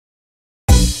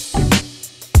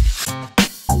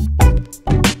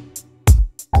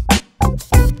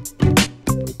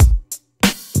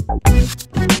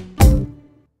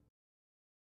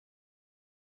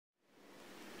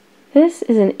This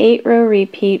is an 8-row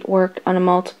repeat worked on a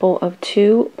multiple of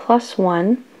 2 plus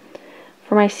 1.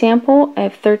 For my sample, I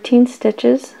have 13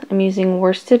 stitches. I'm using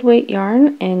worsted weight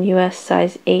yarn and US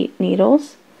size 8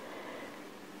 needles.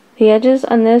 The edges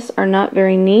on this are not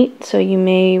very neat, so you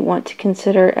may want to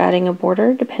consider adding a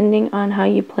border depending on how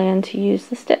you plan to use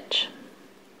the stitch.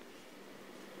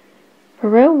 For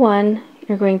row 1,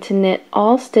 you're going to knit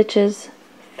all stitches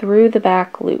through the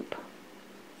back loop.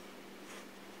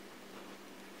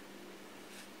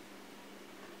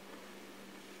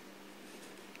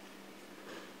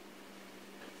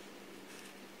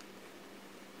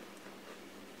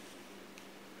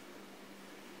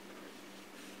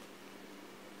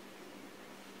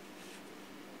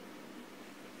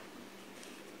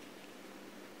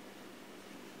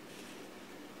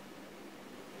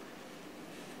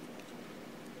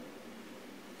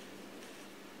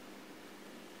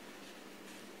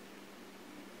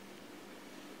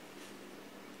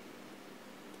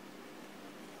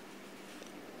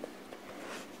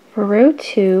 For row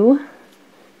 2,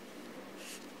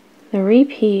 the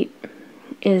repeat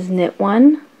is knit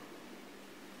 1,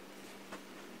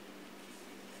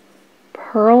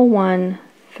 purl 1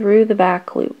 through the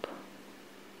back loop.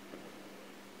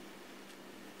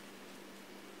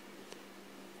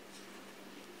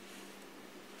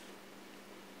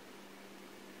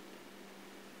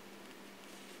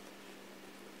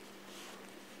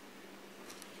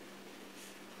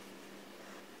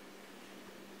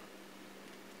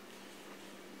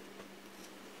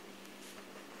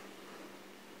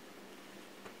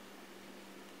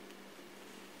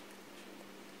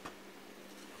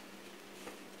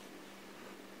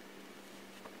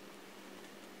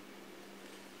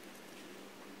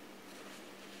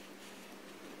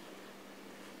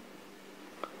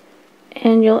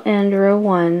 And you'll end row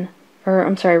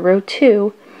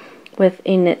 2 with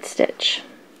a knit stitch.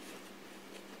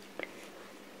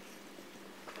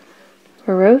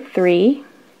 For row 3,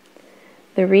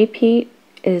 the repeat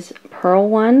is purl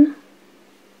 1,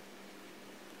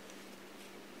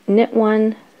 knit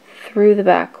 1 through the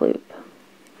back loop.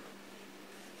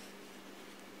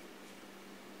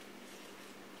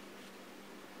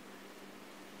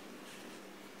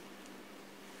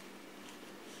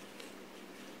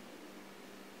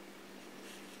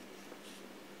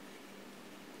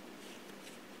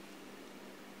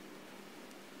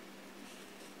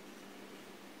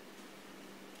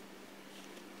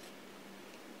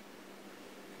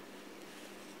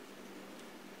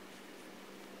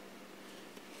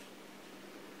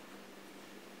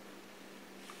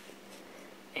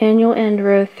 And you'll end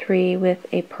row 3 with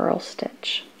a purl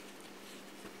stitch.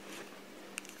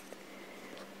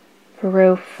 For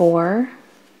row 4,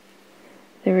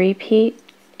 the repeat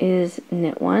is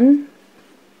knit 1,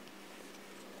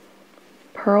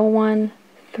 purl 1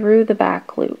 through the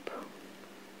back loop.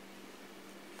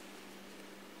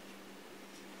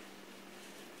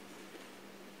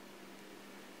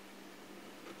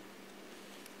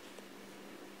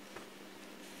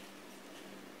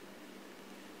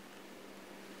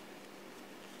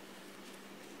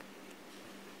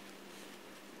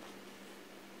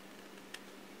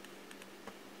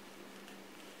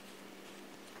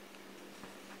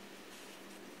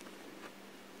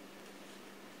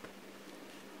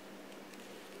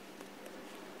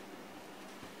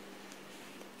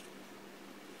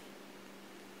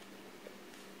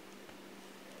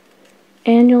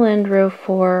 And you'll end row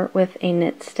 4 with a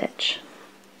knit stitch.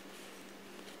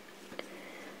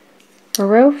 For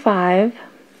row 5,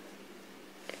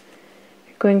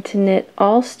 you're going to knit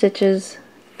all stitches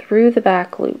through the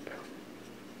back loop.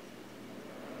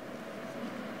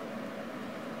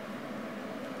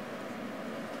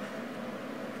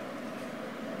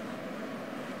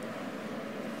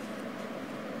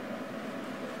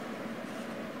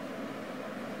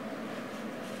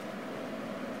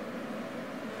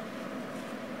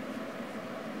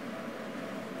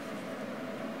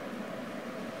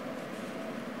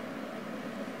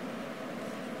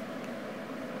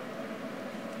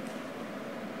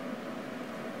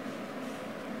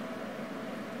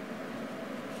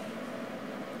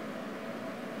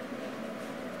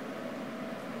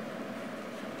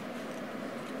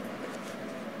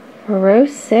 For row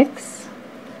 6,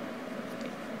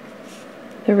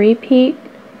 the repeat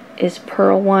is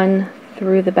purl 1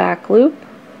 through the back loop,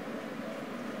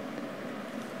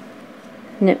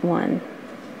 knit 1.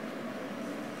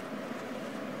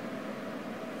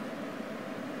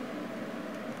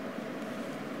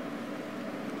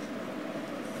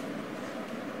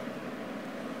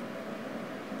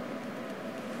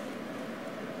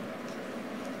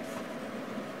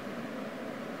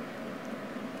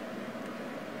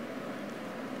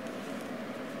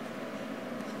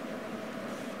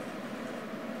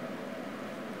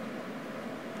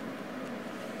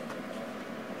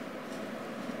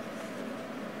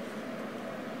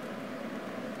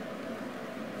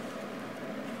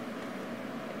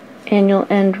 And you'll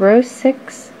end row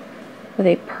 6 with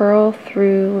a purl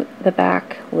through the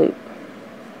back loop.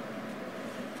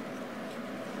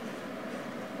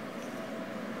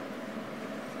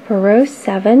 For row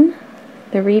 7,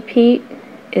 the repeat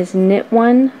is knit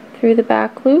 1 through the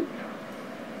back loop,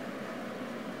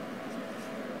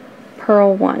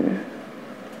 purl 1.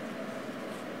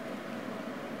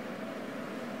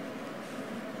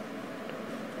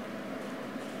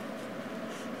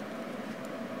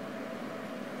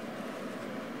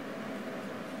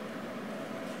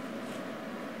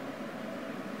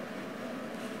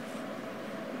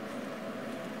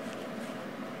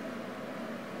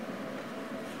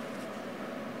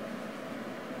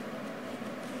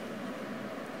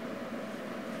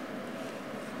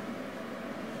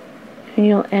 And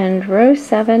you'll end row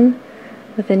 7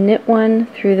 with a knit 1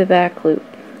 through the back loop.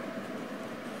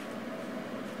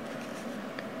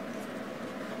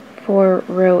 For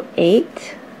row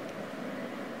 8,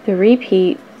 the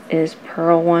repeat is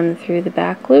purl 1 through the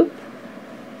back loop,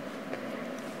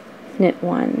 knit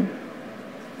 1.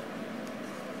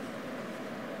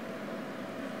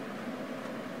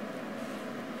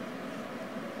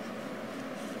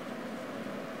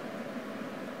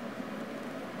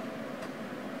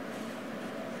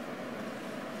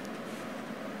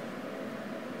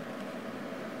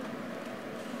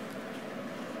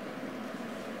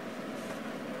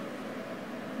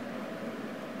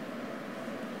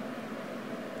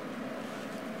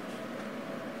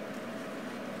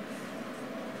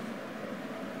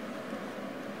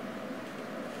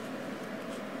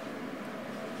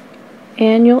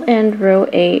 And you'll end row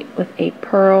 8 with a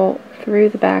purl through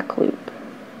the back loop.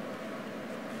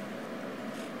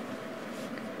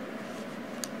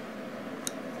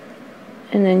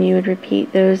 And then you would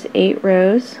repeat those 8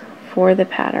 rows for the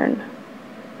pattern.